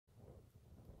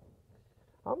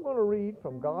I'm going to read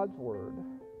from God's Word,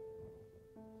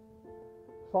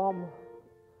 Psalm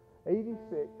 86,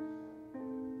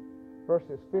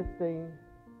 verses 15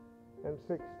 and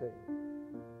 16.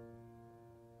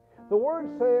 The Word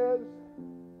says,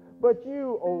 "But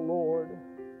you, O Lord,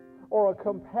 are a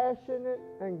compassionate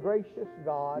and gracious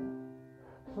God,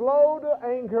 slow to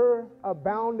anger,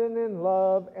 abounding in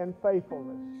love and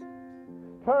faithfulness.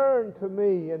 Turn to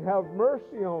me and have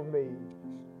mercy on me.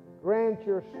 Grant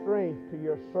your strength to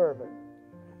your servant,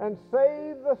 and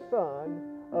save the son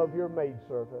of your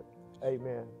maidservant."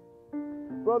 Amen.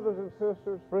 Brothers and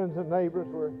sisters, friends and neighbors,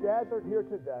 we're gathered here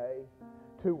today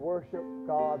to worship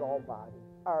God Almighty,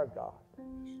 our God.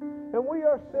 And we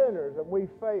are sinners and we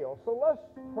fail. So let's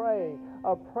pray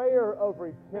a prayer of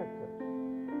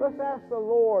repentance. Let's ask the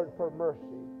Lord for mercy.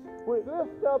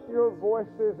 Lift up your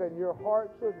voices and your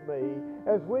hearts with me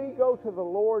as we go to the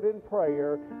Lord in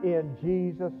prayer in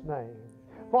Jesus' name.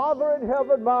 Father in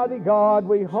heaven, mighty God,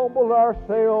 we humble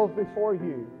ourselves before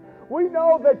you. We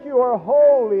know that you are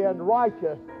holy and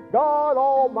righteous, God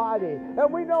Almighty.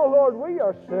 And we know, Lord, we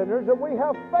are sinners and we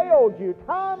have failed you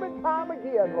time and time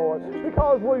again, Lord,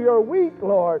 because we are weak,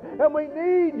 Lord, and we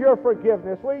need your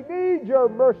forgiveness. We need your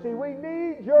mercy. We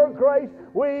need your grace.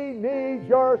 We need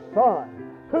your Son,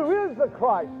 who is the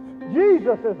Christ.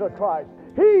 Jesus is the Christ.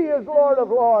 He is Lord of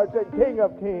Lords and King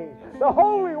of Kings, the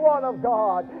Holy One of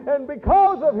God. And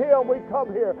because of Him, we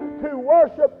come here to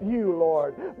worship you,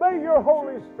 Lord. May your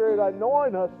Holy Spirit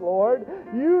anoint us, Lord.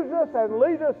 Use us and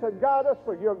lead us and guide us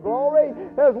for your glory.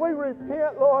 As we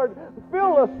repent, Lord,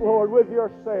 fill us, Lord, with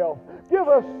yourself. Give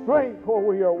us strength where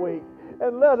we are weak.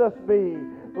 And let us be,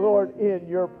 Lord, in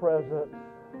your presence.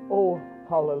 Oh,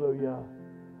 hallelujah.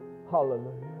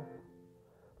 Hallelujah.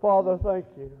 Father, thank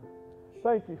you.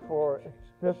 Thank you for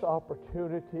this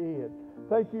opportunity, and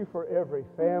thank you for every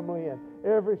family and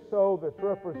every soul that's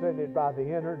represented by the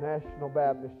International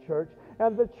Baptist Church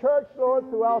and the church, Lord,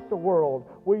 throughout the world.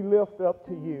 We lift up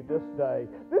to you this day.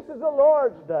 This is the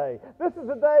Lord's day. This is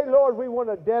a day, Lord, we want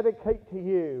to dedicate to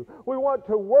you. We want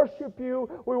to worship you.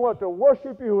 We want to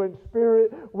worship you in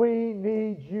spirit. We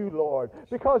need you, Lord,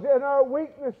 because in our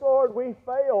weakness, Lord, we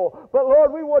fail. But,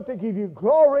 Lord, we want to give you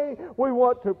glory. We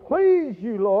want to please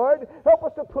you, Lord. Help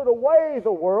us to put away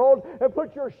the world and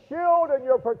put your shield and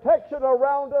your protection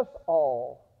around us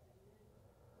all.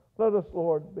 Let us,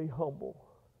 Lord, be humble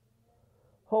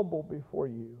before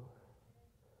you,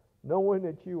 knowing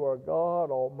that you are God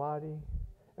Almighty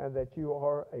and that you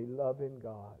are a loving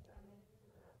God.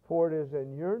 For it is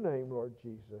in your name, Lord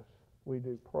Jesus, we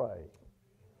do pray.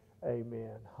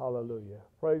 Amen. Hallelujah.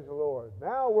 Praise the Lord.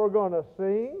 Now we're going to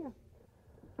sing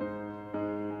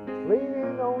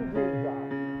Leaning on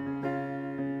Jesus.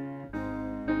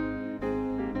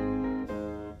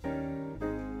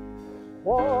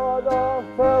 What a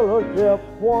fellowship,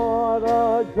 what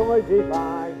a joy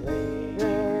divine,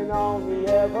 leaning on the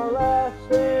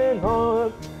everlasting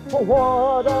arm.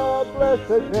 What a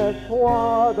blessedness,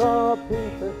 what a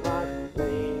peace is mine,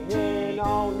 leaning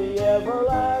on the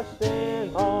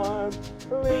everlasting arm.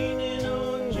 Leaning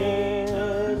on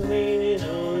Jesus, leaning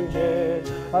on Jesus,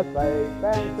 a safe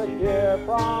and secure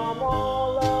from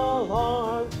all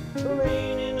alarm.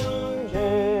 Leaning on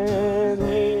Jesus,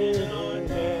 leaning on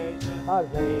Jesus,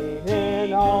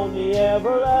 leaning on the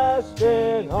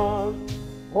everlasting arm.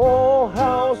 Oh,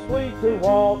 how sweet to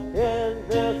walk in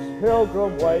this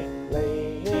pilgrim way,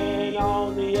 leaning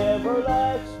on the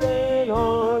everlasting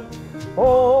arm.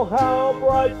 Oh, how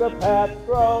bright the path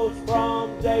grows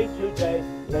from day to day,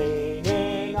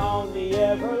 leaning on the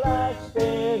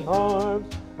everlasting arms.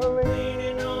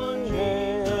 Leaning on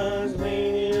Jesus,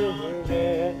 leaning on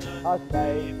Jesus, a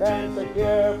safe and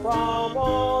secure from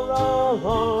all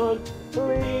alarm.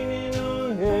 Leaning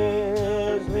on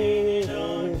Jesus, leaning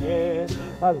on Jesus,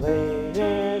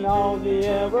 leaning on the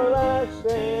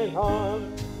everlasting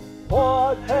arm.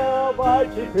 What have I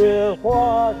to fear?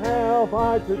 What have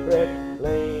I to dread?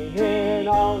 Leaning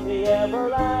on the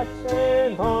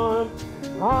everlasting arm.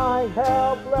 I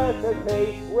have blessed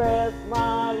peace with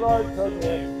my Lord so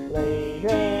near,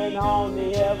 leaning on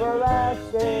the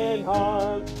everlasting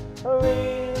arm.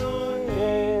 Leaning on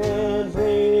Him,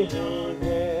 leaning on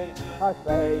Him, a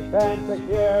safe and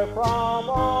secure from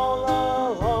all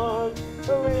alarm.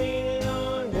 Leaning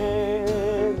on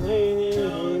Him,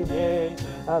 leaning on Him,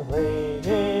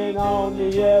 leaning on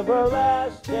the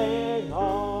everlasting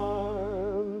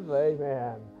arms.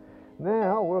 Amen.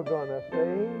 Now we're going to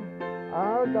sing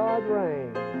Our God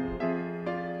Reigns.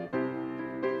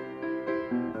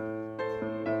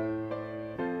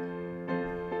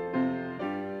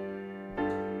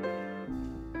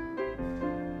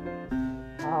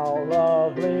 How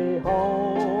lovely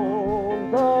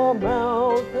home the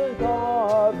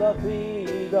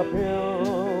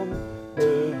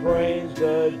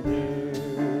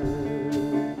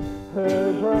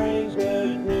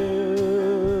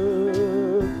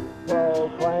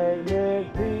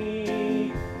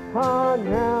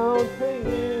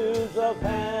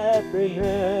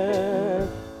happiness.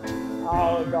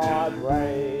 Our God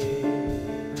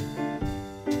reigns.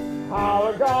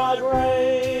 Our God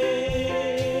reigns.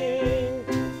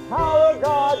 Our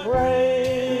God reigns.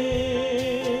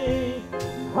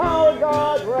 Our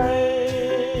God reigns.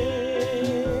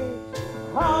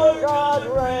 Our God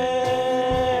reigns.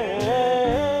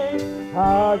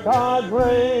 Our God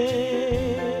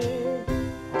reigns.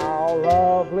 How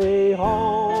lovely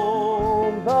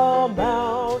home the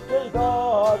mountains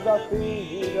are the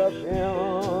feet of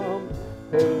Him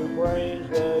who brings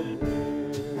good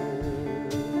news,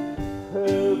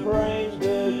 who brings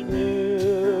good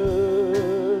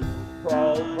news,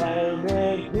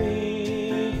 proclaiming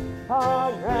peace,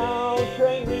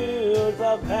 announcing news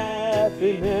of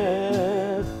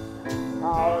happiness.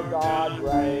 Our God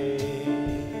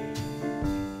reigns.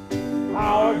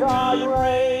 Our God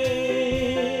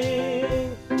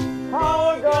reigns.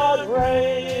 Our God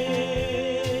reigns.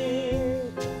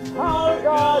 Our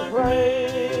God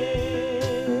reigns.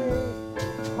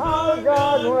 Our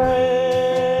God reigns.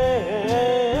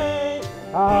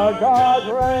 Our God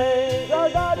reigns.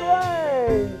 Our God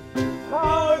reigns.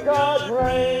 Our God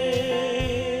reigns.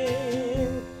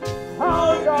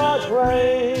 Our God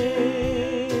reigns.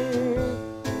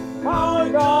 Our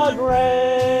God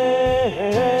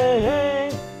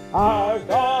reigns. Our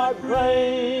God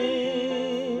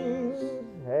reigns.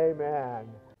 Amen.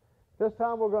 This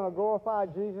time we're going to glorify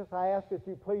Jesus. I ask that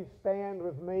you please stand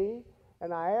with me,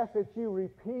 and I ask that you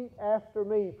repeat after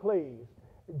me, please.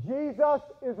 Jesus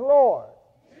is Lord.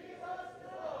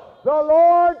 The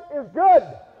Lord is good.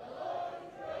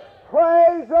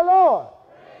 Praise the Lord.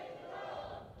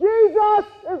 Jesus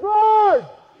is Lord.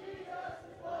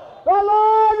 The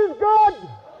Lord is good.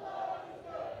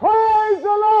 Praise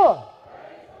the Lord.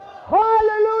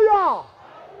 Hallelujah.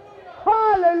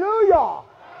 Hallelujah.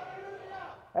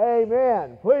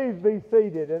 Amen. Please be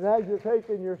seated. And as you're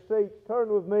taking your seats, turn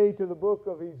with me to the book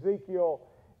of Ezekiel.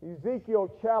 Ezekiel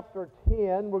chapter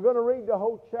 10. We're going to read the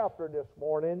whole chapter this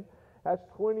morning. That's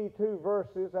 22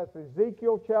 verses. That's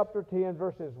Ezekiel chapter 10,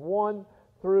 verses 1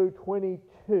 through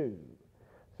 22.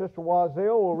 Sister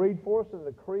Wazelle will read for us in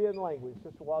the Korean language.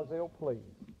 Sister Wazelle, please.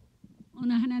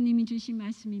 오늘 하나님이 주신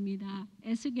말씀입니다.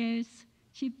 에스겔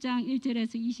 10장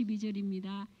 1절에서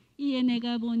 22절입니다. 이에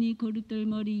내가 보니 그룹들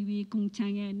머리 위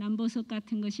궁창에 남보석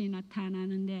같은 것이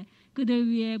나타나는데 그들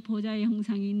위에 보좌의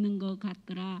형상이 있는 것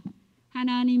같더라.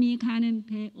 하나님이 가는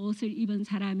배 옷을 입은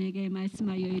사람에게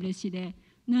말씀하여 이르시되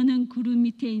너는 구름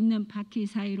밑에 있는 바퀴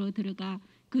사이로 들어가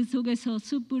그 속에서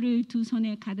숯불을 두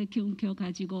손에 가득히 움켜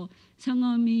가지고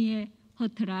성읍 위에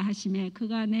흩으라 하시매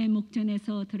그가 내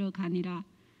목전에서 들어가니라.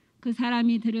 그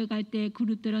사람이 들어갈 때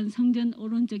그룹들은 성전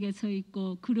오른쪽에 서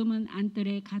있고 구름은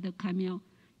안뜰에 가득하며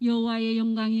여호와의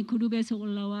영광이 그룹에서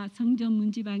올라와 성전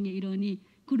문지방에 이르니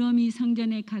구름이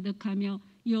성전에 가득하며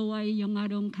여호와의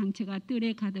영화로운 강체가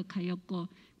뜰에 가득하였고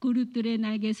그룹들의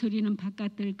날개 소리는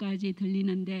바깥뜰까지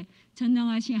들리는데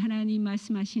전능하신 하나님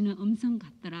말씀하시는 음성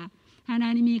같더라.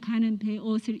 하나님이 가는 배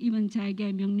옷을 입은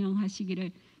자에게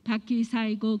명령하시기를 바퀴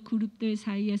사이고 그룹들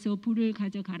사이에서 불을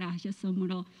가져가라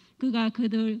하셨으므로 그가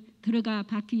그들 들어가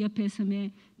바퀴 옆에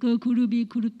서매 그 그룹이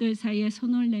그룹들 사이에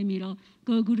손을 내밀어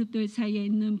그 그룹들 사이에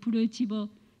있는 불을 집어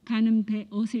가는 배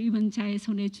옷을 입은 자의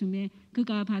손에 주매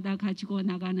그가 받아 가지고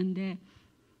나가는데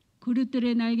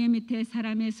그룹들의 날개 밑에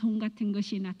사람의 손 같은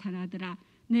것이 나타나더라.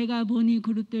 내가 보니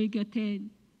그룹들 곁에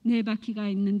네 바퀴가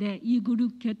있는데 이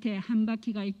그룹 곁에 한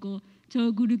바퀴가 있고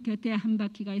저 그룹 곁에 한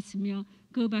바퀴가 있으며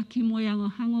그 바퀴 모양은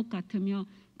항옥 같으며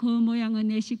그 모양은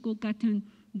내식꽃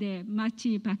같은데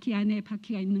마치 바퀴 안에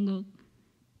바퀴가 있는 것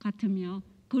같으며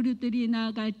그룹들이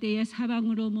나아갈 때에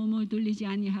사방으로 몸을 돌리지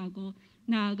아니하고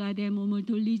나아가되 몸을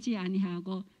돌리지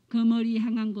아니하고 그 머리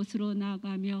향한 곳으로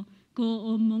나아가며 그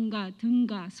온몸과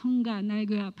등과 손과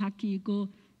날개와 바퀴 있고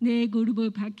네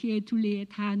그룹의 바퀴의 둘레에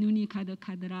다 눈이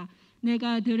가득하더라.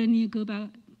 내가 들으니 그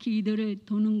바퀴들을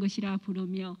도는 것이라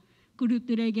부르며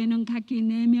그룹들에게는 각기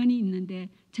네 면이 있는데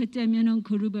첫째 면은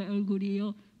그룹의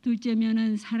얼굴이요 둘째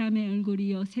면은 사람의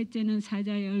얼굴이요 셋째는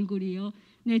사자의 얼굴이요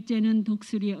넷째는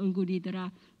독수리의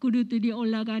얼굴이더라. 그룹들이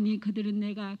올라가니 그들은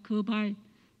내가 그 발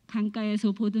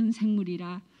강가에서 보던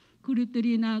생물이라.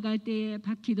 그룹들이 나아갈 때에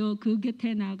바퀴도 그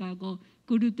곁에 나가고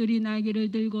그룹들이 날개를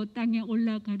들고 땅에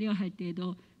올라가려 할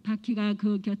때도 바퀴가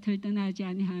그 곁을 떠나지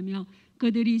아니하며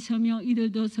그들이 서며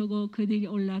이들도 서고 그들이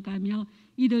올라가며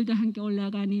이들도 함께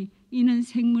올라가니 이는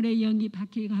생물의 영이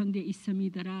바퀴 가운데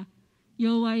있음이더라.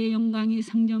 여호와의 영광이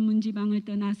성전 문지방을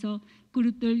떠나서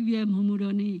그룹들 위에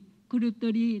머무르니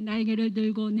그룹들이 날개를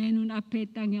들고 내 눈앞에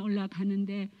땅에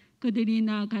올라가는데 그들이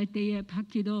나아갈 때에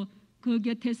바퀴도 그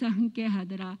곁에서 함께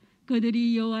하더라.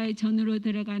 그들이 여호와의 전으로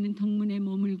들어가는 동문에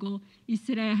머물고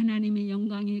이스라엘 하나님의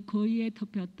영광이 그 위에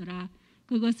덮였더라.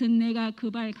 그것은 내가 그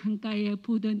발 강가에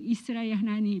보던 이스라엘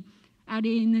하나님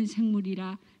아래에 있는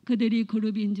생물이라. 그들이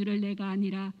그룹인 줄을 내가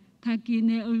아니라 각기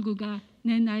내 얼굴과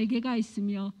내 날개가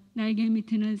있으며 날개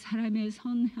밑에는 사람의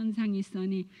손 형상이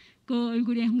있으니 그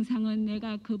얼굴의 형상은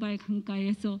내가 그 발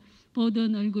강가에서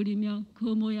보던 얼굴이며 그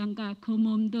모양과 그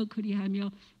몸도 그리하며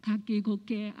각기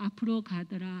곧게 앞으로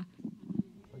가더라.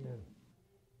 Amen.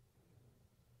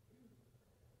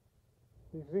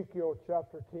 Ezekiel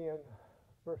chapter 10,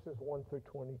 verses 1 through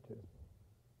 22.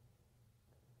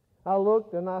 I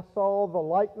looked and I saw the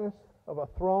likeness of a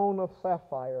throne of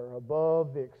sapphire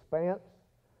above the expanse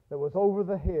that was over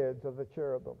the heads of the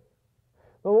cherubim.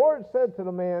 The Lord said to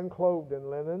the man clothed in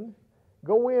linen,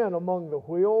 Go in among the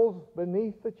wheels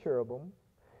beneath the cherubim,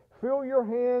 fill your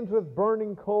hands with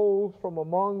burning coals from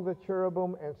among the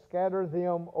cherubim, and scatter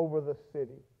them over the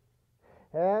city.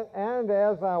 And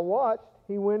as I watched,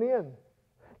 he went in.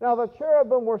 Now the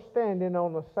cherubim were standing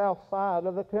on the south side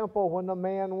of the temple when the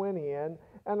man went in,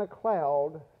 and a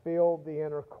cloud filled the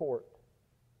inner court.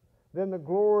 Then the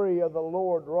glory of the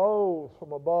Lord rose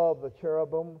from above the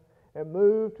cherubim and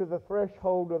moved to the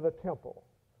threshold of the temple.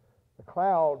 The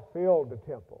cloud filled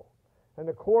the temple, and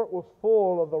the court was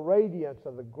full of the radiance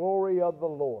of the glory of the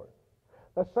Lord.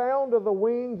 The sound of the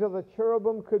wings of the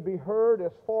cherubim could be heard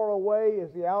as far away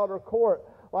as the outer court,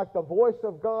 like the voice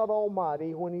of God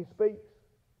Almighty when He speaks.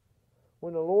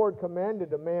 When the Lord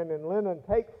commanded the man in linen,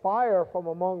 Take fire from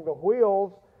among the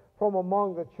wheels, from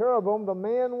among the cherubim, the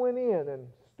man went in and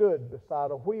stood beside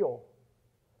a wheel.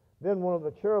 Then one of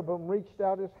the cherubim reached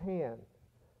out his hand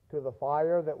to the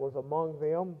fire that was among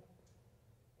them.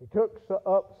 He took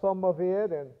up some of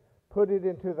it and put it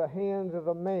into the hands of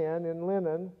the man in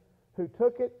linen, who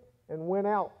took it and went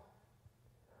out.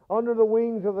 Under the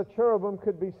wings of the cherubim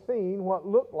could be seen what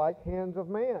looked like hands of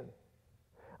man.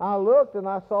 I looked and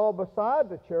I saw beside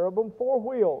the cherubim 4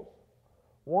 wheels,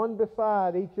 one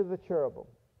beside each of the cherubim.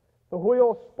 The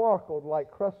wheels sparkled like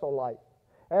chrysolite.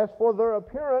 As for their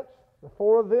appearance, the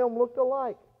 4 of them looked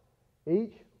alike.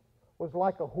 Each was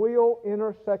like a wheel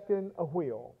intersecting a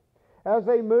wheel. As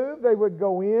they moved, they would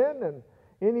go in, and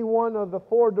any one of the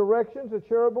 4 directions the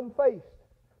cherubim faced.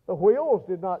 The wheels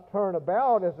did not turn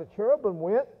about as the cherubim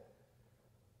went.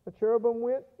 The cherubim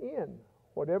went in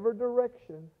whatever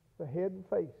direction the head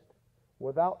faced,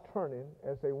 without turning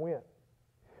as they went.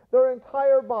 Their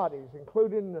entire bodies,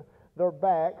 including their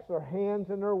backs, their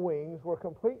hands, and their wings, were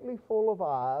completely full of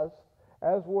eyes,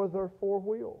 as were their 4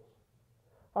 wheels.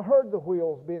 I heard the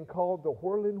wheels being called the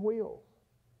whirling wheels.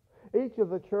 Each of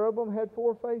the cherubim had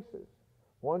 4 faces.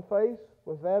 One face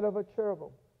was that of a cherubim,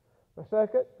 the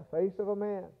second, the face of a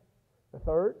man, the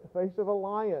third, the face of a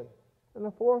lion, and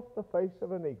the fourth, the face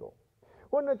of an eagle.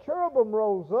 When the cherubim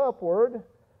rose upward,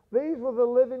 these were the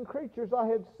living creatures I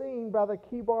had seen by the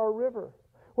Kibar River.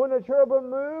 When the cherubim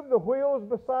moved, the wheels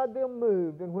beside them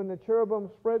moved, and when the cherubim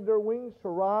spread their wings to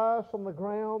rise from the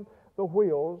ground, the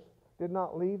wheels did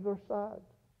not leave their sides.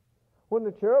 When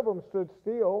the cherubim stood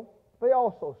still, they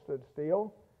also stood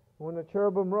still. When the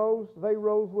cherubim rose, they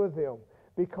rose with them,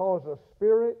 because the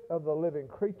spirit of the living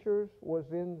creatures was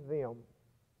in them.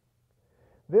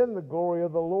 Then the glory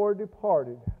of the Lord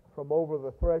departed from over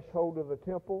the threshold of the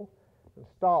temple and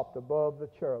stopped above the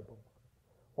cherubim.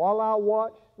 While I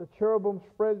watched, the cherubim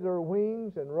spread their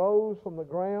wings and rose from the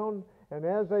ground, and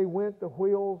as they went, the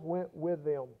wheels went with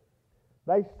them.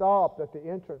 They stopped at the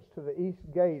entrance to the east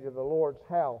gate of the Lord's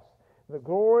house. The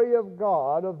glory of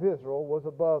God of Israel was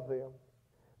above them.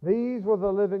 These were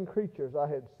the living creatures I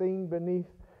had seen beneath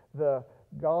the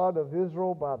God of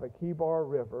Israel by the Kibar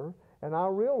River, and I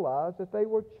realized that they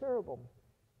were cherubim.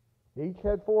 Each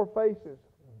had 4 faces,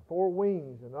 4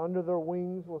 wings, and under their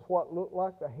wings was what looked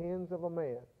like the hands of a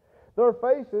man. Their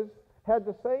faces had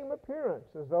the same appearance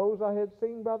as those I had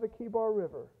seen by the Kibar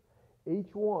River.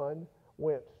 Each one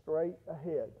went straight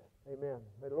ahead. Amen.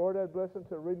 May the Lord add blessing to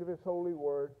the reading of His holy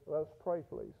word. Let us pray,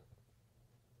 please.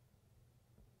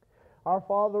 Our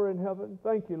Father in heaven,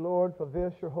 thank you, Lord, for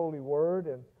this, your holy word,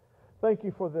 and thank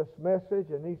you for this message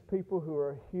and these people who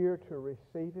are here to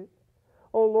receive it.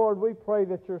 Oh, Lord, we pray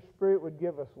that your Spirit would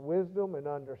give us wisdom and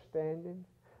understanding,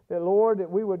 that, Lord, that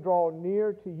we would draw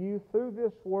near to you through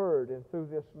this word and through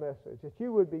this message, that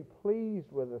you would be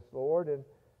pleased with us, Lord, and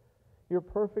your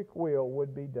perfect will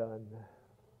would be done.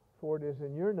 For it is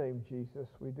in your name, Jesus,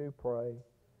 we do pray.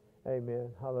 Amen.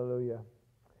 Hallelujah.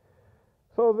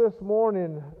 So this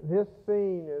morning, this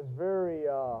scene is very,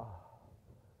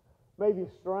 maybe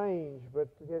strange, but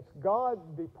it's God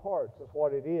departs is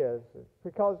what it is.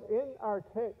 Because in our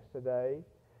text today,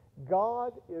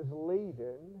 God is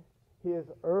leading his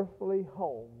earthly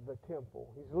home, the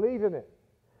temple. He's leaving it.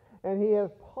 And he has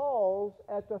paused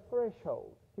at the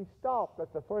threshold. He stopped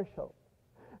at the threshold.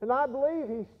 And I believe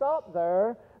he stopped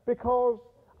there because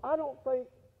I don't think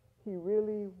he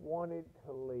really wanted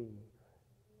to leave.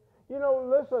 You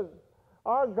know, listen,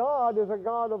 our God is a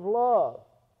God of love.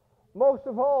 Most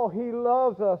of all, he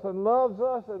loves us and loves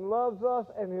us and loves us,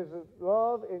 and his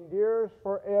love endures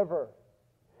forever.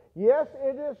 Yes,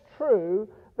 it is true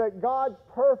that God's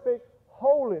perfect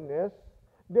holiness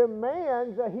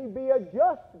demands that he be a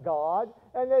just God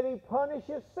and that he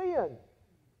punishes sin.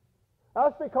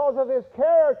 That's because of his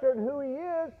character and who he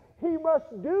is. He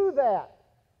must do that.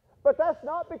 But that's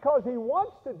not because he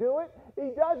wants to do it. He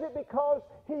does it because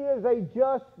he is a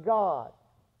just God.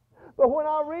 But when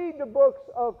I read the books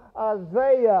of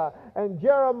Isaiah and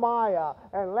Jeremiah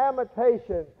and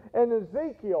Lamentations and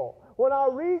Ezekiel, when I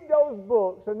read those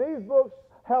books, and these books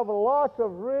have lots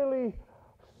of really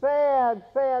sad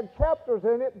chapters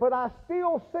in it, but I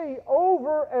still see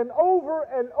over and over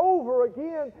and over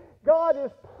again, God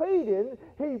is pleading,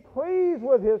 he pleads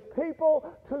with his people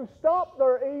to stop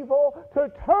their evil,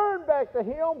 to turn back to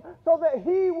him, so that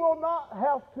he will not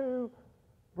have to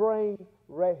bring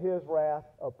his wrath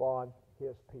upon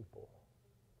his people.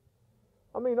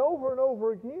 I mean, over and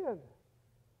over again,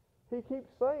 he keeps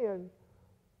saying,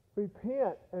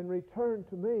 repent and return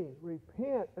to me.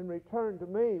 Repent and return to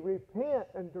me. Repent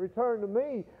and return to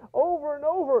me. Over and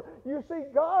over. You see,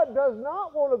 God does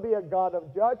not want to be a God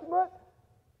of judgment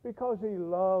because he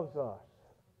loves us.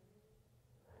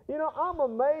 You know, I'm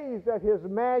amazed at his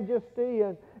majesty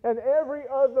and every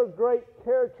other great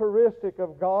characteristic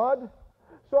of God.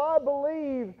 So I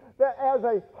believe that as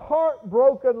a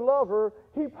heartbroken lover,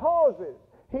 he pauses.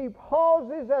 He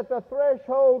pauses at the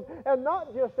threshold, and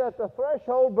not just at the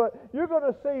threshold, but you're going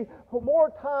to see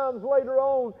more times later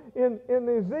on in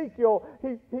Ezekiel,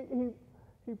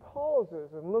 he pauses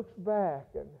and looks back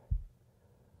and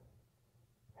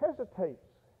hesitates.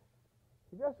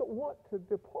 He doesn't want to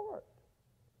depart.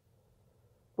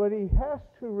 But he has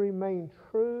to remain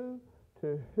true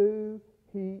to who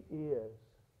he is.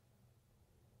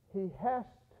 He has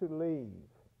to leave.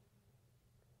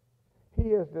 He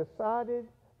has decided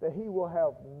that he will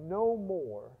have no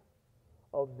more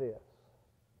of this.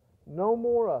 No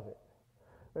more of it.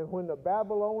 And when the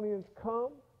Babylonians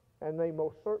come, and they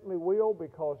most certainly will,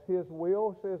 because his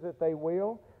will says that they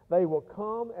will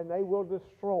come and they will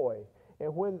destroy.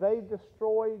 And when they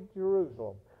destroy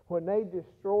Jerusalem, when they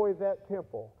destroy that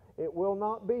temple, it will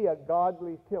not be a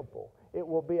godly temple. It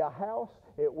will be a house.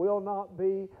 It will not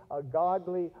be a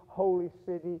godly, holy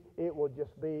city. It will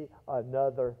just be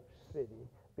another city,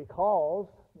 because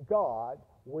God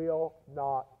will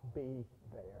not be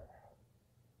there.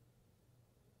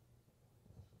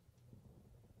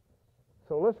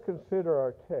 So let's consider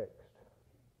our text.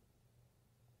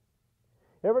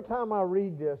 Every time I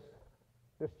read this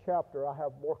chapter, I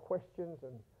have more questions,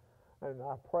 and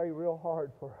I pray real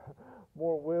hard for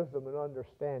more wisdom and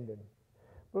understanding.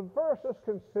 But first, let's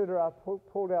consider, I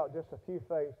pulled out just a few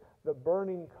things, the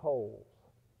burning coals.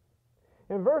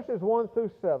 In verses 1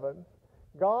 through 7,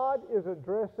 God is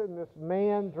addressing this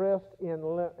man dressed in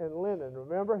linen.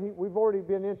 Remember, we've already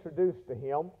been introduced to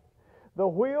him. The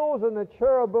wheels and the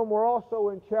cherubim were also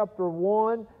in chapter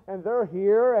 1, and they're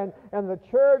here. And the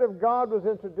chariot of God was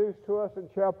introduced to us in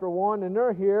chapter 1, and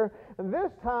they're here. And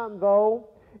this time, though,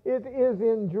 it is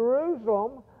in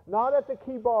Jerusalem, not at the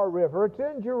Kibar River. It's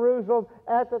in Jerusalem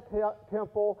at the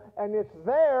temple, and it's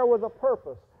there with a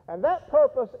purpose. And that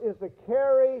purpose is to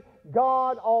carry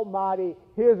God Almighty,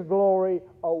 his glory,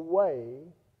 away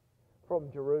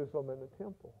from Jerusalem and the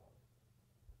temple.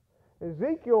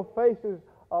 Ezekiel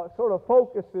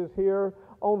focuses here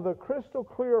on the crystal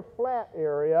clear flat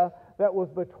area that was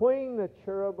between the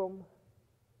cherubim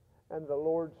and the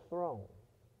Lord's throne.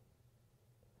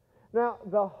 Now,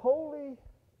 the holy,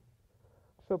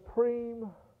 supreme,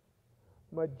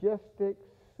 majestic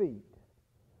seat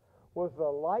was the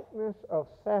likeness of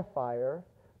sapphire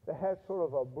that had sort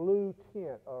of a blue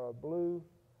tint or a blue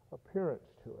appearance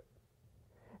to it.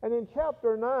 And in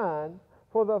chapter 9,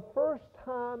 for the first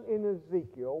time in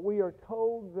Ezekiel, we are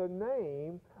told the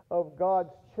name of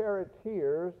God's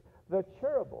charioteers, the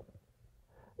cherubim.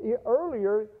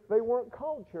 Earlier, they weren't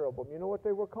called cherubim. You know what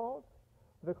they were called?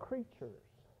 The creatures.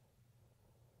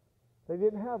 They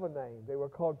didn't have a name. They were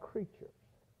called creatures.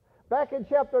 Back in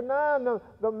chapter 9,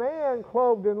 the man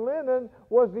clothed in linen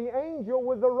was the angel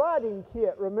with the writing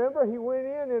kit. Remember, he went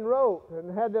in and wrote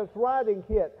and had this writing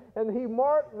kit. And he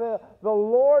marked the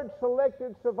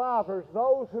Lord-selected survivors,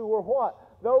 those who were what?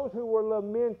 Those who were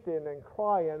lamenting and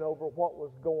crying over what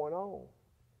was going on.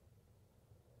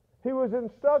 He was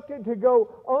instructed to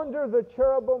go under the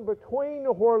cherubim between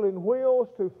the whirling wheels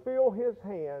to fill his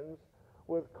hands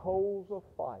with coals of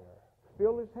fire.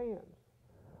 Fill his hands.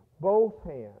 Both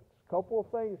hands. A couple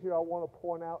of things here I want to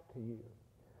point out to you.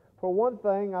 For one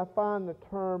thing, I find the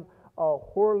term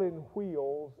whirling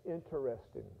wheels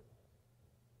interesting.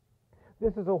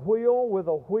 This is a wheel with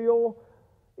a wheel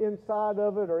inside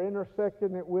of it or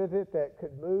intersecting it with it that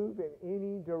could move in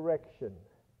any direction.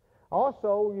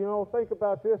 Also, think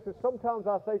about this. Sometimes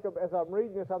I think of, as I'm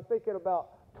reading this, I'm thinking about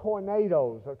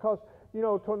tornadoes. Because,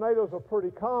 tornadoes are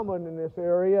pretty common in this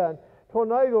area. And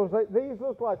tornadoes, these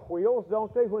look like wheels,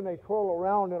 don't they, when they twirl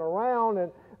around and around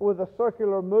and with a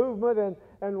circular movement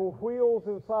and wheels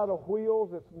inside of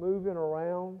wheels that's moving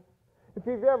around. If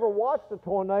you've ever watched a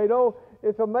tornado,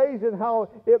 it's amazing how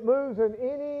it moves in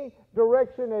any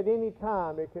direction at any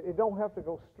time. It don't have to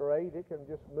go straight. It can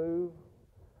just move.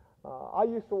 I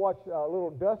used to watch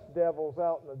little dust devils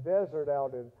out in the desert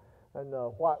out in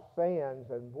white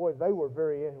sands, and boy, they were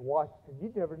very watched.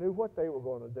 You never knew what they were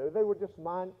going to do. They were just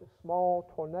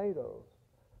small tornadoes,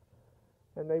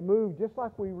 and they moved just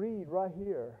like we read right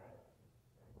here.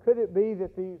 Could it be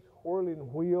that these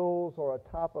whirling wheels are a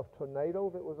type of tornado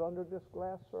that was under this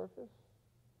glass surface?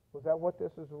 Was that what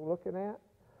this is looking at?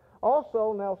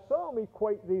 Also, now some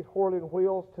equate these whirling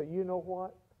wheels to,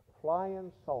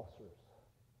 flying saucers.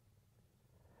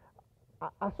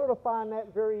 I sort of find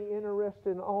that very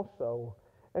interesting also.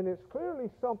 And it's clearly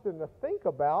something to think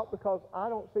about, because I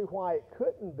don't see why it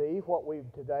couldn't be what we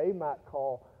today might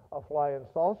call a flying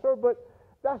saucer. But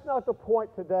that's not the point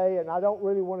today, and I don't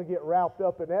really want to get wrapped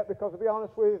up in that, because to be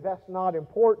honest with you, that's not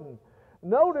important.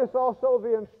 Notice also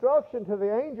the instruction to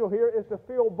the angel here is to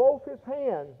fill both his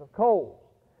hands of coals.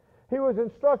 He was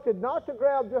instructed not to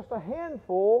grab just a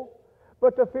handful,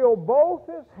 but to fill both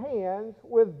his hands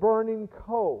with burning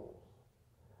coals.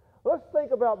 Let's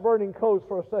think about burning coals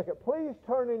for a second. Please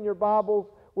turn in your Bibles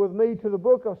with me to the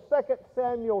book of 2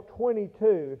 Samuel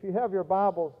 22. If you have your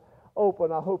Bibles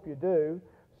open, I hope you do.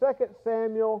 2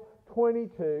 Samuel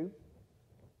 22.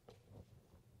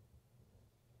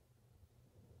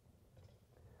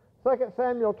 Second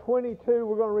Samuel 22,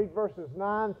 we're going to read verses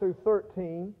 9 through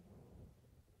 13.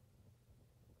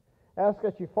 Ask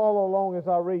that you follow along as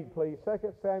I read, please.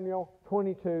 2 Samuel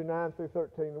 22, 9 through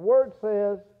 13. The Word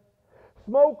says,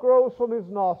 "Smoke rose from his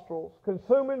nostrils,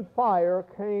 consuming fire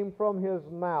came from his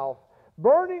mouth.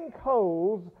 Burning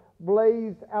coals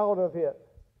blazed out of it.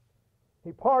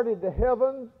 He parted the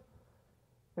heavens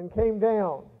and came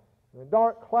down. The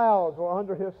dark clouds were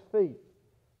under his feet.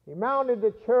 He mounted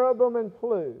the cherubim and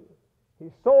flew.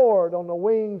 He soared on the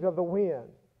wings of the wind.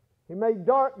 He made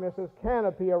darkness his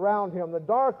canopy around him, the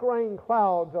dark rain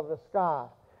clouds of the sky.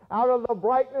 Out of the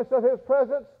brightness of his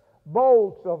presence,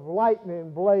 bolts of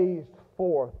lightning blazed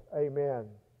forth." Amen.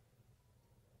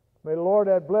 May the Lord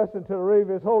add blessing to the reading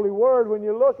of his holy word. When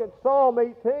you look at Psalm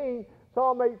 18,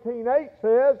 Psalm 18:8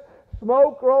 says,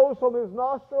 "Smoke rose from his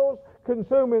nostrils,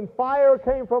 consuming fire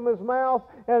came from his mouth,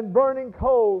 and burning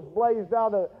coals blazed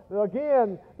out of it."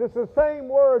 Again, it's the same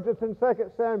words that's in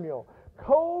 2 Samuel.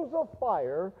 Coals of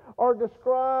fire are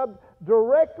described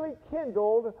directly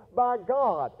kindled by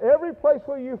God. Every place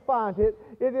where you find it,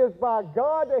 it is by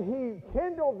God that He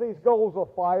kindled these coals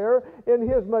of fire in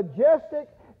His majestic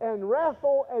and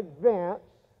wrathful advance,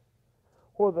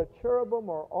 where the cherubim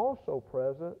are also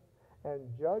present, and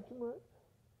judgment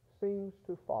seems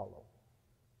to follow.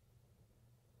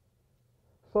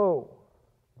 So,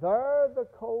 there the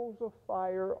coals of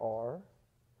fire are,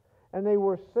 and they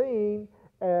were seen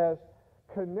as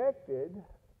connected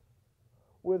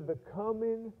with the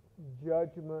coming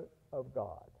judgment of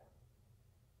God.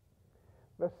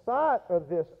 The sight of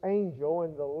this angel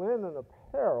in the linen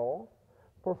apparel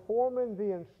performing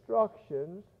the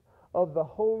instructions of the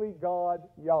holy God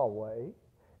Yahweh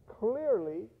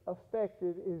clearly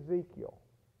affected Ezekiel.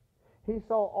 He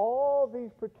saw all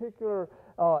these particular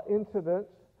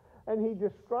incidents, and he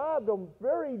described them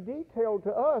very detailed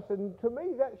to us. And to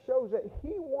me, that shows that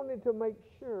he wanted to make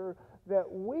sure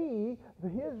that we,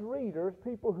 his readers,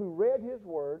 people who read his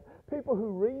word, people who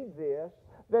read this,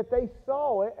 that they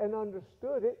saw it and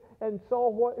understood it and saw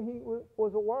what he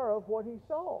was aware of what he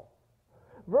saw.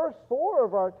 Verse 4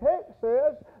 of our text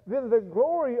says, "Then the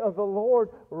glory of the Lord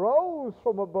rose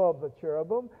from above the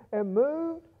cherubim and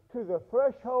moved to the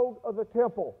threshold of the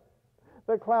temple.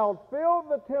 The cloud filled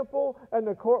the temple, and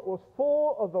the court was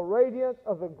full of the radiance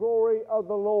of the glory of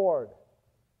the Lord."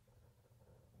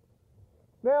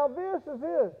 Now this is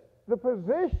it. The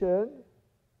position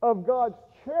of God's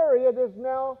chariot is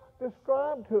now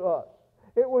described to us.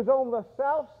 It was on the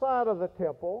south side of the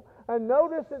temple, and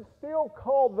notice it's still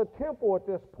called the temple at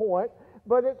this point,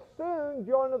 but it's soon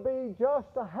going to be just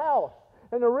a house.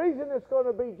 And the reason it's going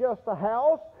to be just a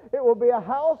house, it will be a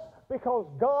house because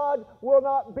God will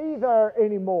not be there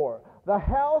anymore. The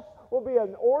house will be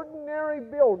an ordinary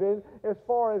building as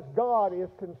far as God is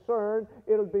concerned.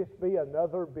 It'll just be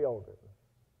another building.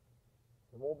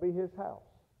 It won't be His house.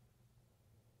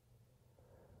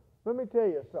 Let me tell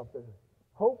you something.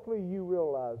 Hopefully you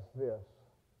realize this.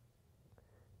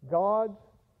 God's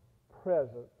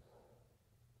presence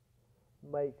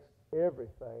makes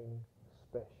everything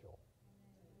special.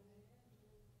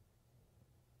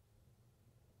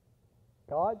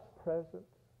 God's presence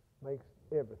makes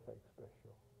everything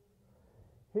special.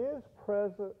 His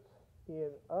presence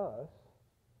in us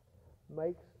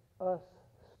makes us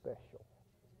special.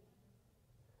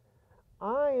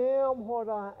 I am what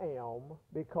I am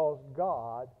because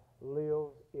God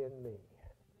lives in me.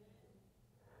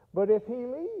 But if He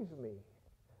leaves me,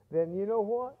 then you know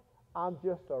what? I'm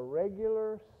just a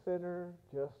regular sinner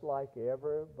just like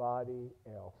everybody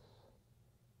else.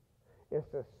 It's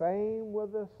the same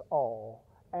with us all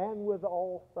and with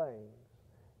all things.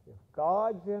 If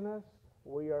God's in us,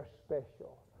 we are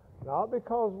special. Not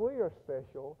because we are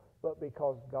special, but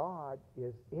because God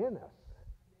is in us.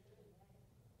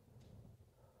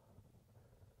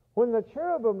 When the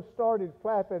cherubim started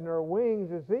flapping their wings,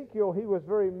 Ezekiel, he was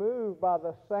very moved by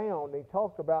the sound. He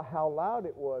talked about how loud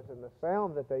it was and the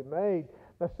sound that they made.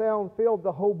 The sound filled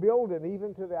the whole building,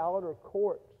 even to the outer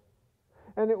courts.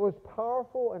 And it was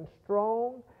powerful and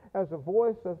strong, as the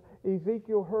voice of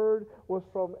Ezekiel heard was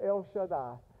from El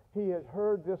Shaddai. He had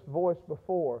heard this voice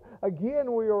before.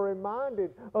 Again, we are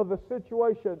reminded of the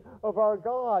situation of our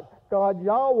God, God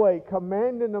Yahweh,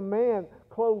 commanding a man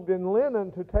clothed in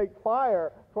linen to take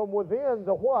fire from within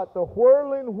the what? The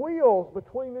whirling wheels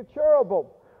between the cherubim.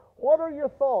 What are your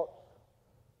thoughts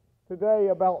today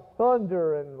about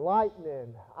thunder and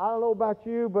lightning? I don't know about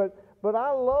you, but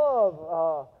I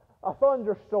love a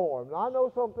thunderstorm. I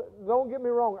know something, don't get me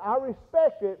wrong, I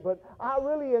respect it, but I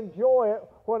really enjoy it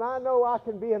when I know I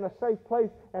can be in a safe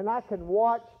place and I can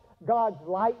watch God's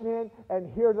lightning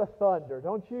and hear the thunder.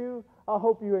 Don't you? I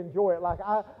hope you enjoy it. Like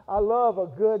I love a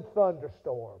good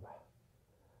thunderstorm.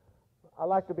 I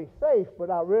like to be safe, but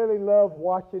I really love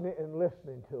watching it and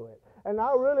listening to it. And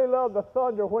I really love the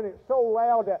thunder when it's so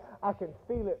loud that I can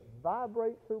feel it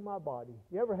vibrate through my body.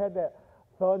 You ever had that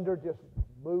thunder just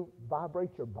vibrate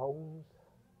your bones?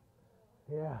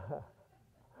 Yeah.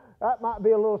 That might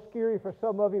be a little scary for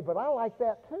some of you, but I like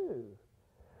that too.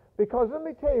 Because let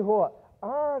me tell you what,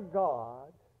 our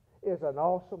God is an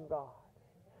awesome God.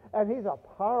 And He's a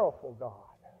powerful God.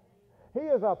 He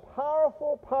is a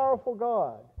powerful, powerful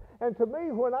God. And to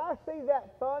me, when I see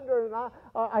that thunder and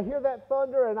I hear that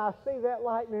thunder and I see that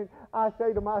lightning, I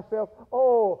say to myself,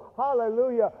 oh,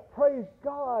 hallelujah, praise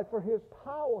God for His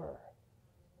power.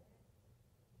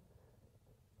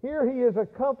 Here He is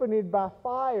accompanied by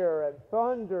fire and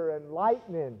thunder and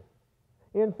lightning.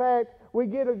 In fact, we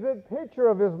get a good picture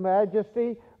of His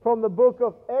majesty from the book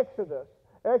of Exodus.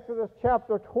 Exodus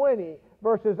chapter 20,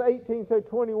 verses 18 through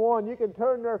 21. You can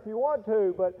turn there if you want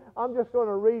to, but I'm just going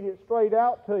to read it straight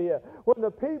out to you. When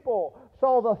the people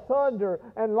saw the thunder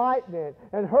and lightning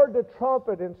and heard the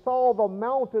trumpet and saw the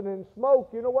mountain and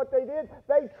smoke, you know what they did?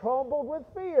 They trembled with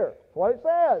fear. That's what it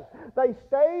says. They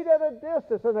stayed at a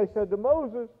distance and they said to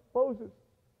Moses, Moses,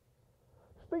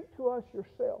 speak to us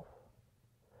yourself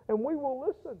and we will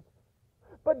listen.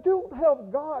 But don't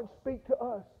have God speak to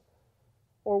us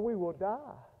or we will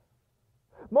die.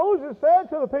 Moses said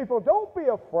to the people, don't be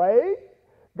afraid.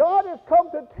 God has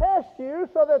come to test you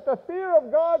so that the fear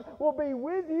of God will be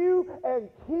with you and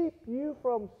keep you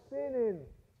from sinning.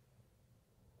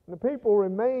 And the people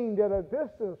remained at a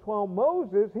distance while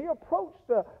Moses, he approached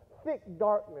the thick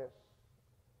darkness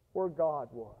where God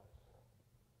was.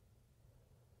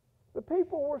 The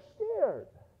people were scared.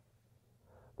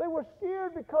 They were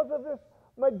scared because of this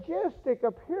majestic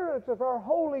appearance of our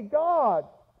holy God.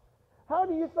 How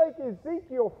do you think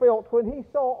Ezekiel felt when he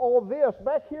saw all this?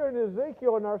 Back here in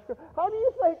Ezekiel in our scripture, how do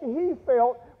you think he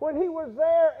felt when he was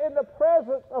there in the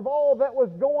presence of all that was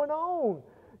going on?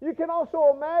 You can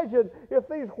also imagine if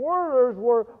these whirlers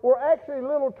were actually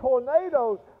little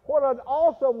tornadoes, what an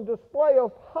awesome display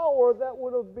of power that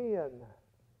would have been.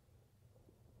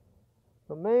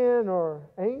 The man or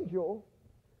angel,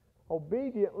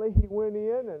 obediently, he went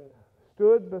in and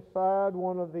stood beside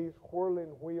one of these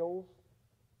whirling wheels.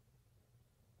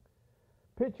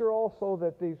 Picture also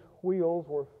that these wheels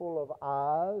were full of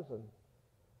eyes and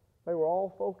they were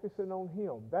all focusing on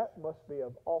him. That must be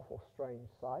an awful strange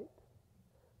sight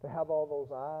to have all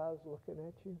those eyes looking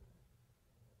at you.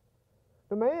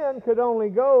 The man could only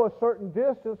go a certain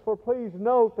distance, for please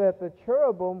note that the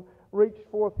cherubim reached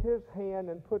forth his hand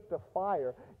and put the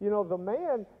fire. You know, the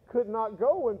man could not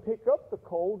go and pick up the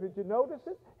coal. Did you notice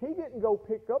it? He didn't go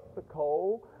pick up the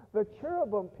coal. The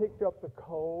cherubim picked up the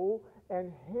coal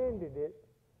and handed it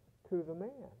to the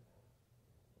man.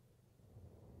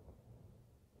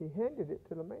 He handed it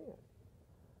to the man.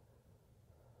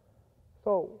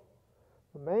 So,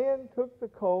 the man took the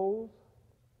coals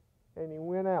and he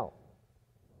went out.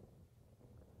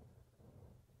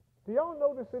 Do y'all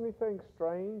notice anything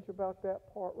strange about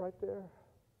that part right there?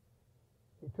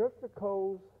 He took the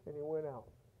coals and he went out.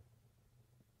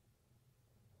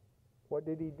 What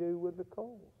did he do with the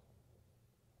coals?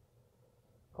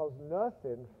 Because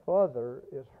nothing further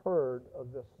is heard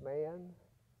of this man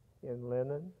in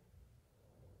linen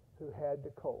who had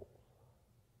the coals.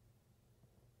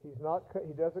 He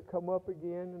doesn't come up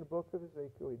again in the book of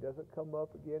Ezekiel. He doesn't come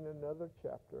up again in another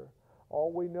chapter.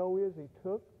 All we know is he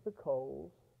took the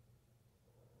coals,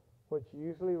 which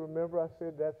usually, remember I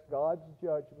said that's God's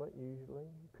judgment usually,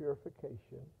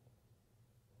 purification.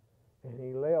 And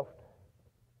he left.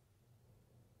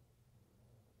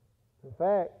 In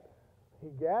fact, he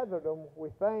gathered them, we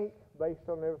think, based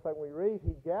on everything we read,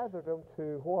 he gathered them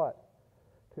to what?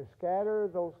 To scatter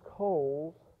those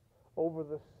coals over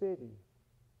the city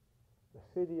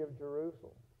of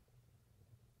Jerusalem.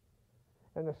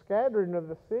 And the scattering of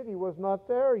the city was not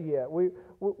there yet.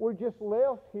 We're just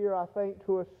left here, I think,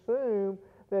 to assume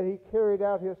that he carried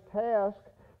out his task,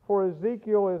 for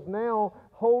Ezekiel is now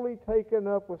wholly taken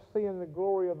up with seeing the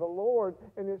glory of the Lord,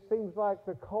 and it seems like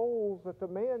the coals that the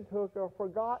man took are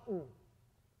forgotten.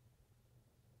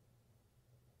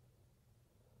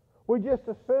 We just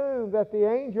assume that the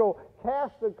angel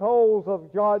cast the coals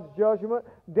of God's judgment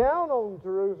down on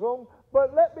Jerusalem,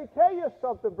 but let me tell you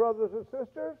something, brothers and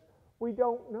sisters. We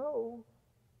don't know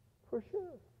for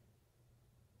sure.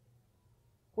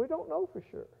 We don't know for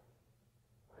sure.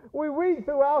 We read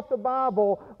throughout the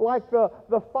Bible like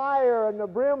the fire and the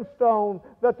brimstone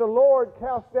that the Lord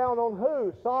cast down on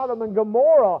who? Sodom and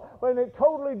Gomorrah. When it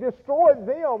totally destroyed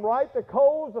them, right? The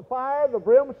coals, the fire, the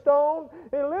brimstone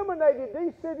eliminated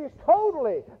these cities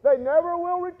totally. They never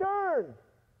will return.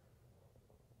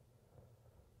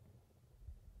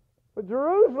 But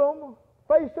Jerusalem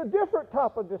faced a different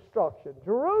type of destruction.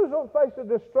 Jerusalem faced a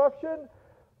destruction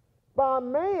by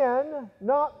man,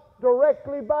 not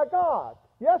directly by God.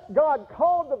 Yes, God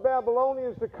called the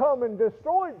Babylonians to come and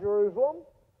destroy Jerusalem,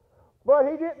 but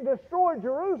he didn't destroy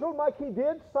Jerusalem like he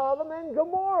did Sodom and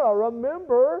Gomorrah.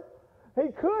 Remember,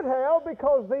 he could have,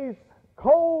 because these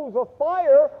coals of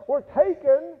fire were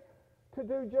taken to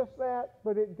do just that,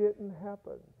 but it didn't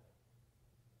happen.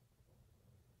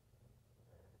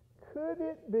 Could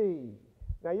it be?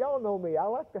 Now, y'all know me. I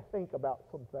like to think about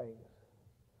some things.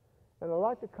 And I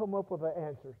like to come up with an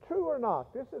answer. True or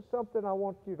not, this is something I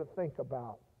want you to think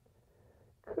about.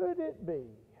 Could it be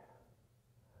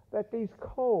that these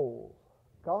coals,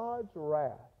 God's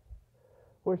wrath,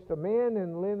 which the man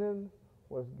in linen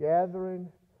was gathering,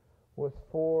 was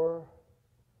for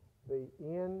the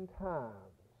end times,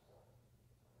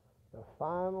 the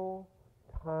final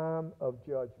time of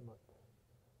judgment?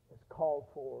 It's called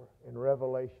for in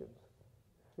Revelations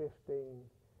 15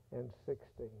 and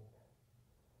 16.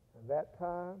 And that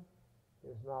time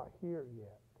is not here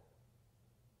yet.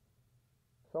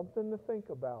 Something to think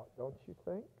about, don't you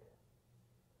think?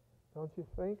 Don't you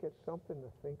think it's something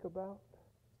to think about?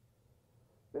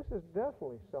 This is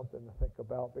definitely something to think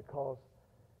about, because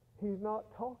he's not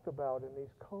talked about in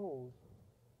these coals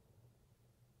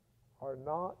are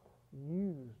not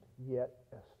used yet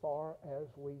as far as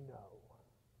we know.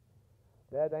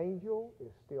 That angel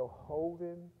is still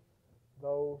holding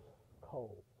those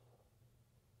coals.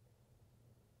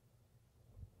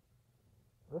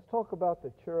 Let's talk about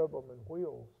the cherubim and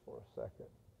wheels for a second.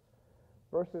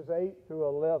 Verses 8 through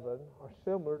 11 are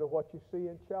similar to what you see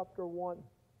in chapter 1.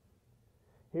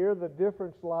 Here the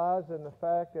difference lies in the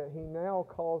fact that he now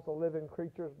calls the living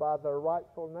creatures by their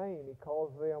rightful name. He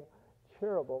calls them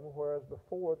cherubim, whereas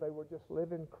before they were just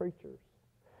living creatures.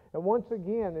 And once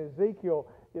again,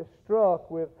 Ezekiel is struck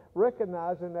with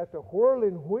recognizing that the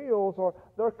whirling wheels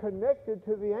they're connected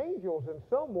to the angels in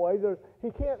some way.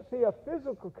 He can't see a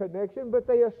physical connection, but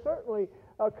they are certainly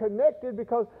connected,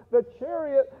 because the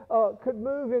chariot could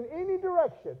move in any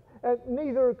direction, and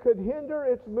neither could hinder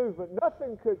its movement.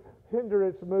 Nothing could hinder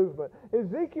its movement.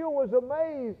 Ezekiel was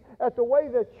amazed at the way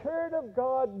the chariot of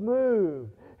God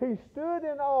moved. He stood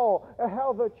in awe at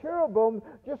how the cherubim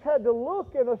just had to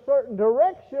look in a certain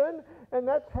direction, and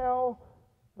that's how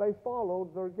they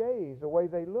followed their gaze, the way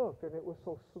they looked, and it was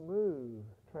so smooth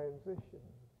transition.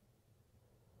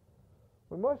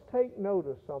 we must take note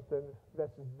of something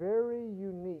that's very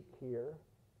unique here,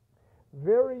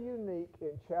 very unique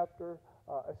in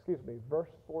verse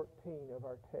 14 of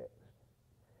our text.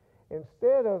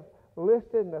 Instead of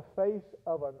listing the face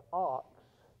of an ox,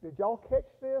 did y'all catch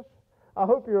this? I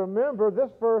hope you remember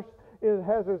this verse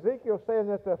has Ezekiel saying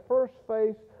that the first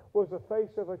face was the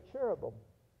face of a cherubim.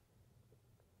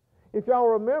 If y'all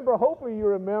remember, hopefully you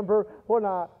remember when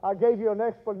I gave you an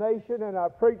explanation and I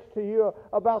preached to you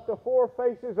about the four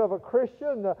faces of a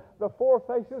Christian, the four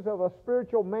faces of a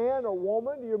spiritual man or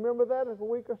woman. Do you remember that a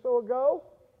week or so ago?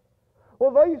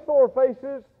 Well, these four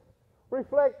faces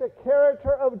reflect the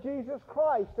character of Jesus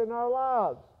Christ in our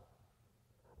lives.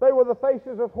 They were the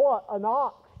faces of what? An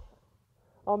ox,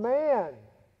 a man,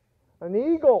 an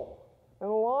eagle, and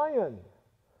a lion.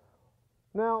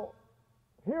 Now,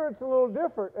 here it's a little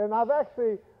different, and I've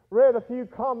actually read a few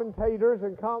commentators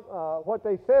and what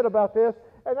they said about this,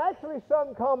 and actually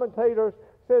some commentators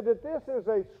said that this is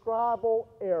a scribal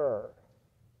error,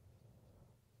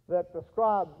 that the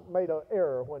scribes made an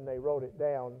error when they wrote it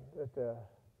down.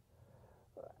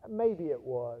 Maybe it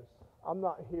was. I'm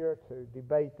not here to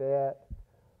debate that,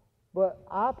 but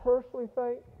I personally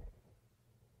think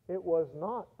it was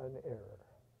not an error.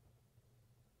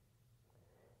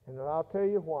 And I'll tell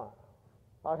you why.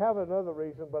 I have another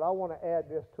reason, but I want to add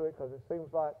this to it because it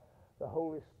seems like the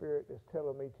Holy Spirit is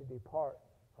telling me to depart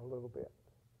a little bit.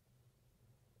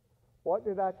 What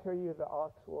did I tell you the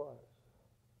ox was?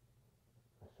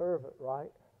 A servant, right?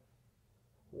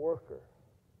 Worker.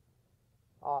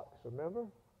 Ox, remember?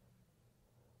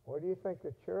 What do you think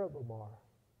the cherubim are?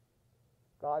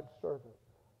 God's servants.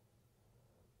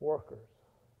 Workers.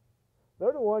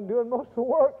 They're the one doing most of the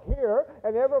work here,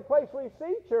 and every place we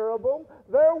see cherubim,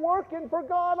 they're working for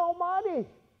God Almighty.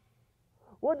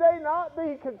 Would they not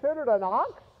be considered an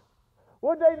ox?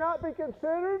 Would they not be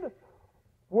considered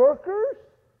workers?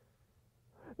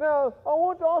 Now, I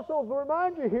want to also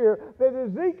remind you here that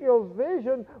Ezekiel's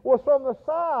vision was from the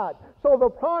side, so the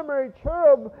primary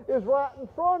cherub is right in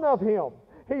front of him.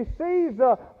 He sees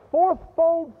the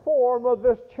fourfold form of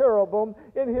this cherubim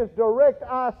in his direct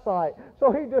eyesight. So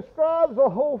he describes the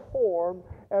whole form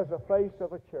as the face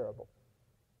of a cherubim.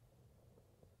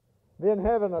 Then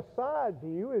having a side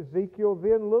view, Ezekiel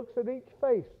then looks at each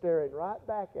face, staring right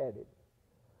back at him.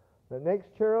 The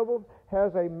next cherubim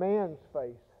has a man's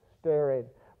face, staring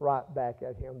right back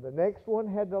at him. The next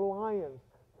one had the lion's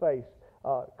face.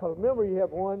 Because remember, you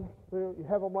have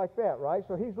them like that, right?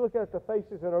 So he's looking at the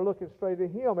faces that are looking straight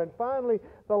at him. And finally,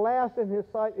 the last in his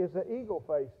sight is the eagle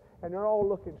face, and they're all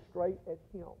looking straight at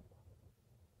him.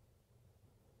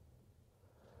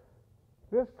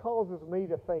 This causes me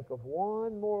to think of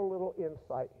one more little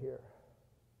insight here.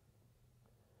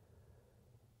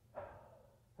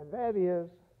 And that is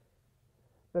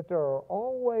that there are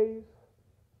always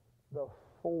the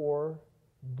four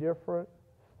different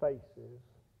faces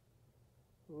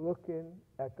looking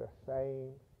at the same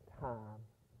time,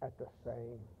 at the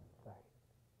same thing.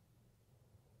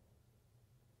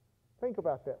 Think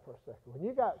about that for a second. When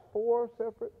you got four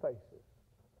separate faces,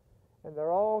 and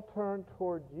they're all turned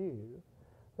toward you,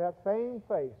 that same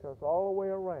face is all the way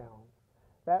around.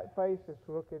 That face is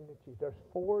looking at you. There's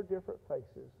four different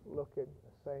faces looking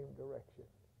the same direction.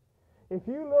 If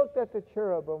you looked at the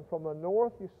cherubim from the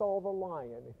north, you saw the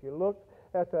lion. If you looked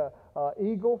at the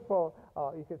eagle,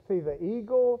 you could see the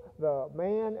eagle, the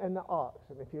man, and the ox.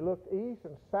 And if you looked east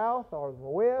and south or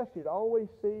west, you'd always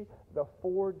see the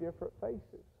four different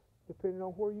faces, depending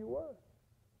on where you were.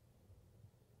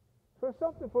 So it's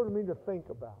something for me to think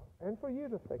about, and for you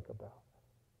to think about.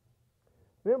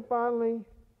 Then finally,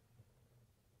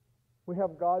 we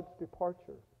have God's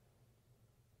departure.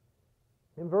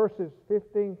 In verses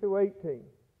 15 through 18,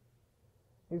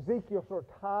 Ezekiel sort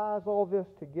of ties all this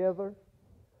together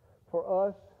for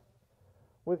us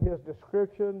with his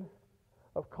description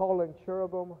of calling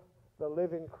cherubim the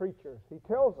living creatures. He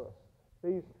tells us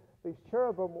these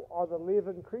cherubim are the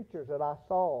living creatures that I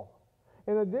saw.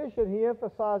 In addition, he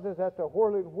emphasizes that the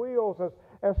whirling wheels,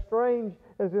 as strange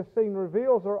as this scene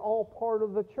reveals, are all part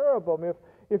of the cherubim.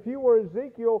 If you were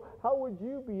Ezekiel, how would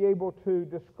you be able to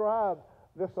describe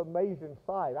this amazing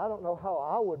sight? I don't know how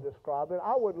I would describe it.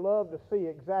 I would love to see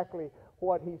exactly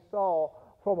what he saw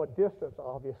from a distance,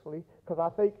 obviously, because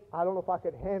I don't know if I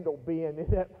could handle being in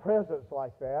that presence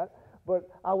like that, but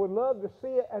I would love to see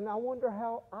it, and I wonder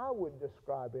how I would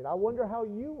describe it. I wonder how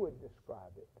you would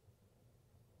describe it.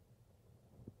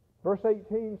 Verse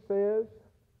 18 says,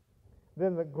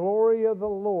 "Then the glory of the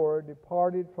Lord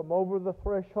departed from over the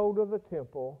threshold of the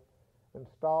temple and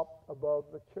stopped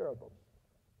above the cherubim."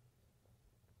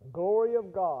 The glory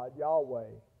of God, Yahweh,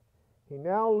 He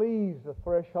now leaves the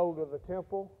threshold of the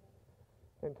temple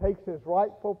and takes his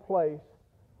rightful place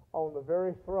on the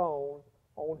very throne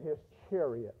on his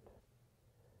chariot.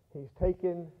 He's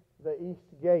taken the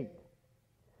east gate.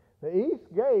 The east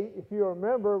gate, if you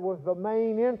remember, was the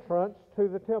main entrance to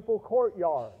the temple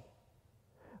courtyard.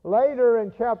 Later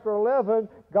in chapter 11,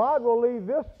 God will leave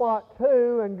this spot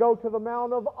too and go to the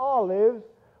Mount of Olives,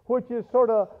 which is sort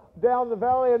of down the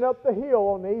valley and up the hill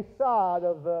on the east side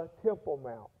of the Temple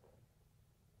Mount.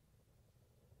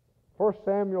 1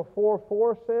 Samuel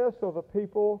 4:4 says, "So the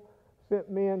people sent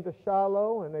men to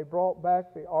Shiloh, and they brought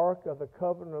back the ark of the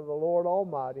covenant of the Lord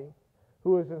Almighty,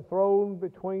 who is enthroned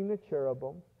between the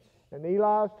cherubim. And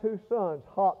Eli's two sons,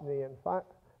 Hophni and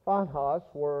Phinehas,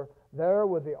 were there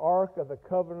with the ark of the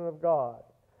covenant of God."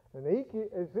 And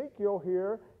Ezekiel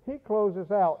here, he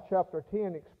closes out chapter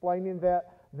 10 explaining that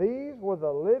these were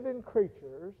the living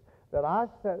creatures that I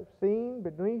have seen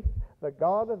beneath the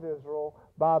God of Israel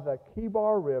by the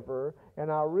Kibar River, and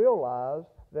I realize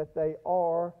that they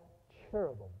are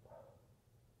cherubim.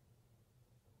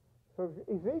 So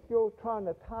Ezekiel trying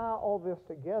to tie all this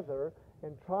together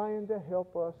and trying to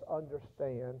help us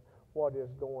understand what is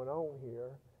going on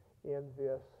here in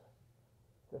this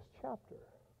chapter,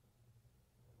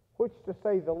 which, to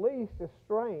say the least, is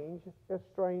strange, a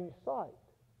strange sight.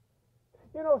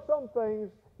 You know, some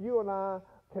things you and I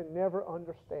can never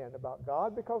understand about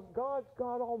God because God's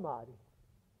God Almighty.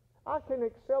 I can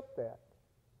accept that.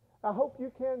 I hope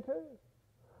you can too.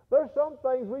 There's some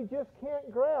things we just can't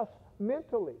grasp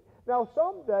mentally. Now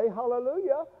someday,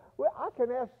 hallelujah, I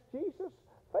can ask Jesus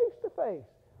face to face,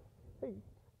 "Hey,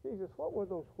 Jesus, what were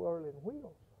those whirling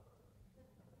wheels?"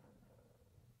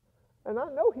 And I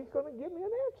know He's going to give me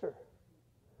an answer.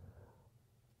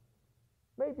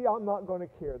 Maybe I'm not going to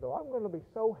care, though. I'm going to be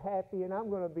so happy, and I'm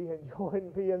going to be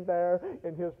enjoying being there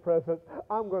in His presence.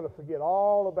 I'm going to forget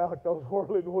all about those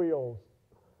whirling wheels.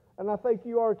 And I think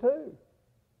you are too.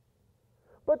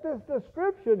 But this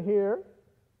description here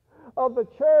of the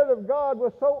chariot of God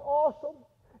was so awesome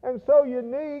and so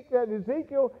unique that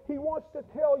Ezekiel, he wants to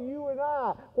tell you and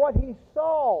I what he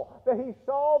saw, that he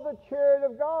saw the chariot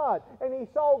of God, and he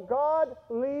saw God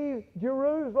leave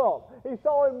Jerusalem. He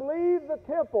saw Him leave the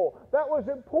temple. That was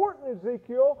important,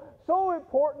 Ezekiel, so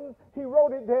important he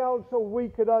wrote it down so we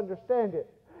could understand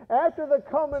it. After the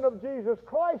coming of Jesus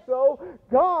Christ, though,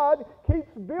 God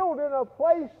keeps building a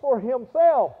place for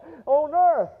Himself on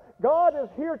earth. God is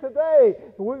here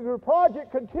today. The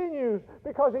project continues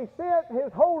because He sent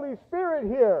His Holy Spirit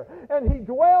here, and He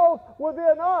dwells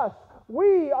within us.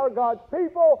 We are God's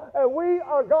people, and we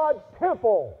are God's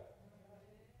temple.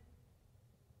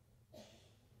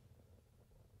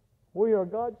 We are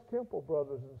God's temple,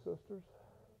 brothers and sisters.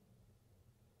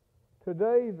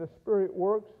 Today, the Spirit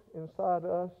works inside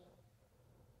us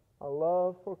a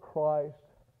love for Christ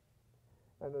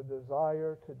and a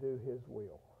desire to do His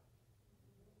will.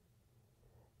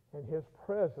 And His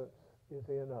presence is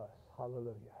in us.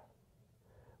 Hallelujah.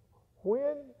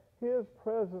 When His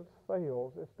presence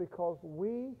fails, it's because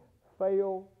we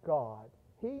fail God.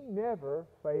 He never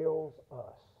fails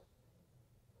us.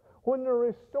 When the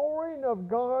restoring of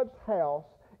God's house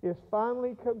is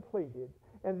finally completed,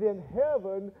 and then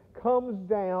heaven comes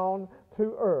down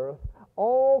to earth,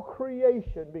 all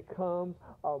creation becomes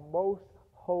a most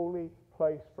holy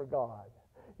place for God.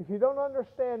 If you don't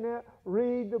understand that,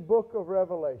 read the book of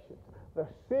Revelation. The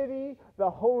city, the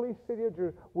holy city of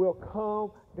Jerusalem, will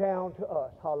come down to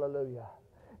us. Hallelujah.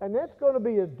 And that's going to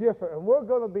be a different, and we're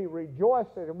going to be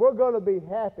rejoicing, and we're going to be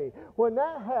happy. When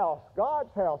that house,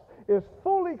 God's house, is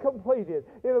fully completed,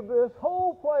 this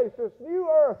whole place, this new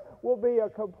earth, will be a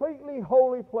completely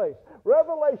holy place.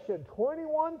 Revelation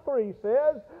 21:3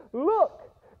 says, "Look,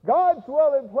 God's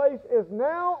dwelling place is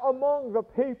now among the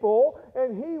people,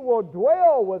 and He will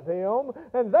dwell with them,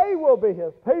 and they will be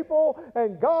His people,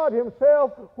 and God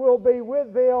Himself will be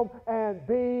with them and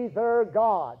be their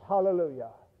God."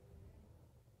 Hallelujah.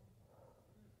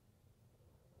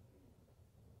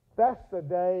 That's the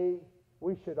day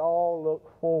we should all look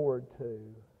forward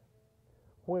to,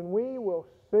 when we will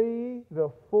see the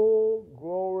full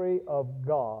glory of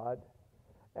God,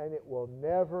 and it will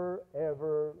never,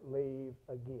 ever leave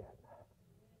again.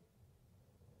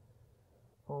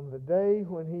 On the day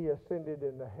when He ascended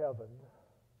into heaven,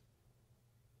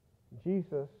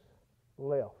 Jesus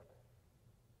left.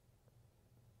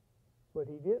 But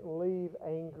He didn't leave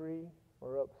angry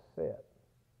or upset.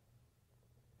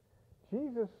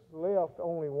 Jesus left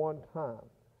only one time,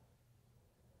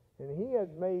 and He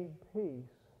had made peace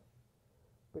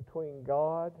between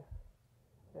God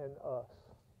and us.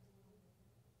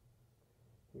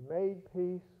 He made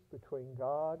peace between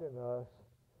God and us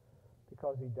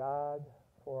because He died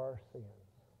for our sins.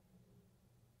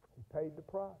 He paid the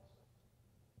price.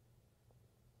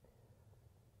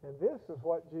 And this is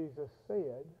what Jesus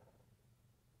said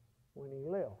when He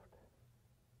left.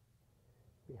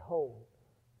 Behold,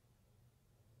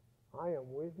 I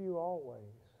am with you always,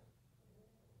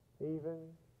 even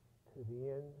to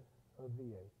the end of the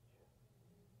age.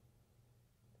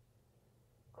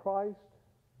 Christ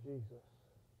Jesus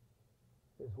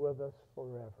is with us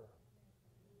forever.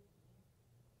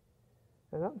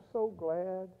 And I'm so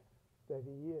glad that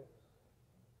He is.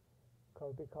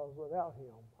 Because without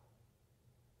Him,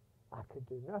 I could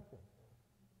do nothing.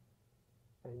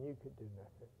 And you could do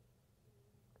nothing.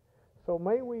 So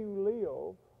may we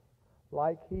live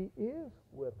like He is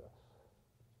with us.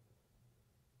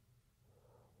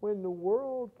 When the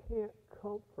world can't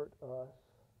comfort us,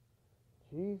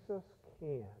 Jesus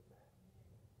can.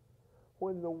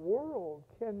 When the world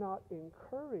cannot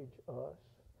encourage us,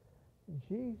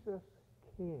 Jesus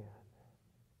can.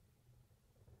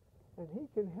 And He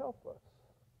can help us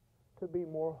to be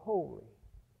more holy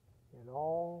in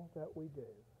all that we do.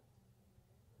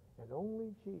 And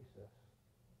only Jesus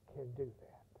can do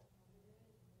that.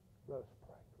 Let us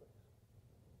pray, please.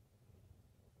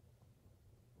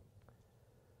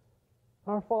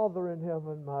 Our Father in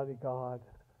heaven, mighty God,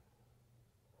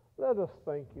 let us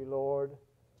thank you, Lord.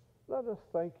 Let us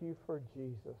thank you for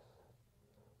Jesus.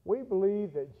 We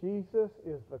believe that Jesus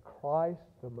is the Christ,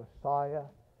 the Messiah,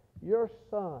 your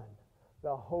Son,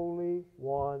 the Holy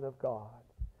One of God.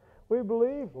 We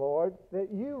believe, Lord, that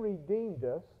you redeemed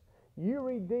us. You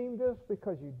redeemed us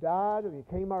because you died and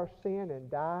became our sin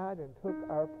and died and took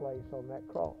our place on that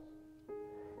cross.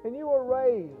 And you were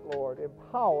raised, Lord, in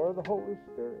power of the Holy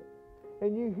Spirit.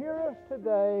 And you hear us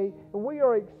today, and we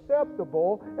are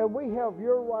acceptable, and we have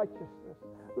your righteousness.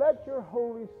 Let your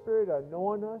Holy Spirit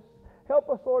anoint us. Help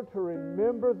us, Lord, to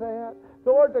remember that.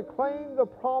 Lord, to claim the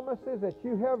promises that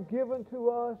you have given to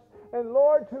us. And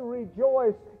Lord, to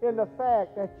rejoice in the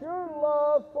fact that your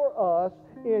love for us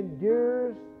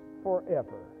endures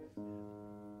forever.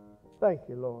 Thank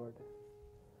you, Lord.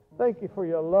 Thank you for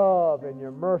your love and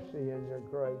your mercy and your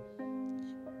grace.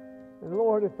 And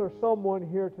Lord, if there's someone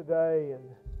here today and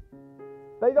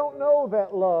they don't know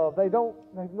that love,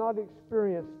 they've not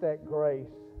experienced that grace,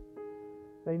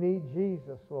 they need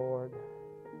Jesus, Lord.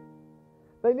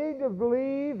 They need to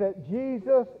believe that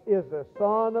Jesus is the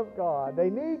Son of God. They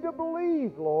need to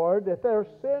believe, Lord, that they're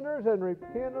sinners and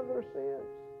repent of their sins.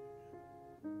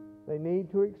 They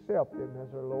need to accept Him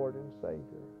as their Lord and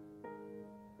Savior.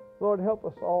 Lord, help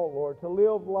us all, Lord, to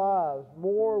live lives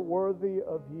more worthy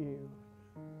of you.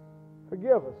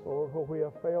 Forgive us, Lord, where we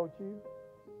have failed you.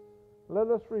 Let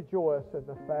us rejoice in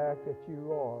the fact that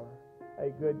you are a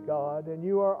good God, and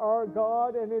you are our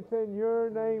God, and it's in your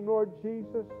name, Lord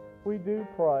Jesus, we do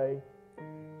pray.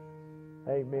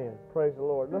 Amen. Praise the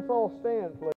Lord. Let's all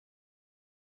stand, please.